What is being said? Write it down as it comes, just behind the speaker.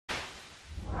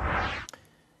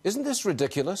Isn't this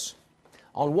ridiculous?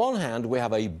 On one hand, we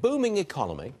have a booming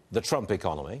economy, the Trump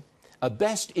economy, a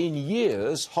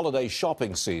best-in-years holiday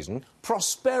shopping season,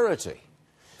 prosperity.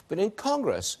 But in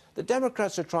Congress, the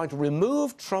Democrats are trying to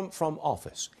remove Trump from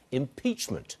office.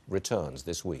 Impeachment returns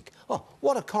this week. Oh,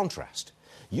 what a contrast.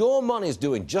 Your money's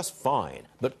doing just fine,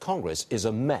 but Congress is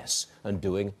a mess and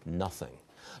doing nothing.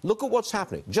 Look at what's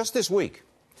happening just this week.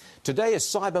 Today is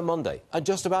Cyber Monday, and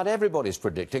just about everybody's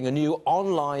predicting a new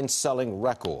online selling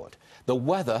record. The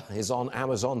weather is on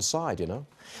Amazon's side, you know.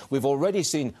 We've already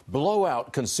seen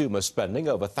blowout consumer spending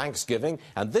over Thanksgiving,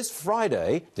 and this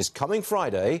coming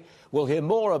Friday, we'll hear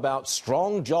more about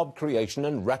strong job creation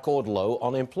and record low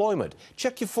unemployment.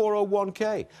 Check your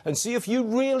 401k and see if you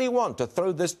really want to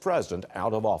throw this president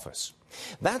out of office.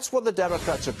 That's what the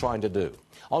Democrats are trying to do.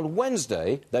 On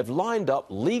Wednesday, they've lined up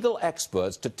legal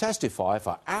experts to testify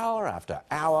for hour after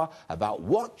hour about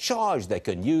what charge they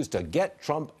can use to get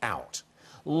Trump out.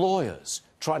 Lawyers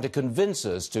trying to convince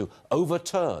us to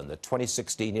overturn the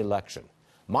 2016 election.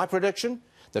 My prediction?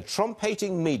 The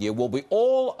Trump-hating media will be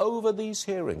all over these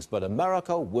hearings, but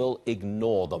America will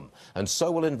ignore them, and so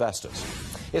will investors.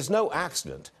 It's no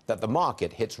accident that the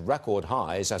market hits record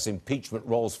highs as impeachment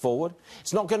rolls forward.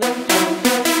 It's not going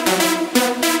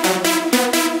to...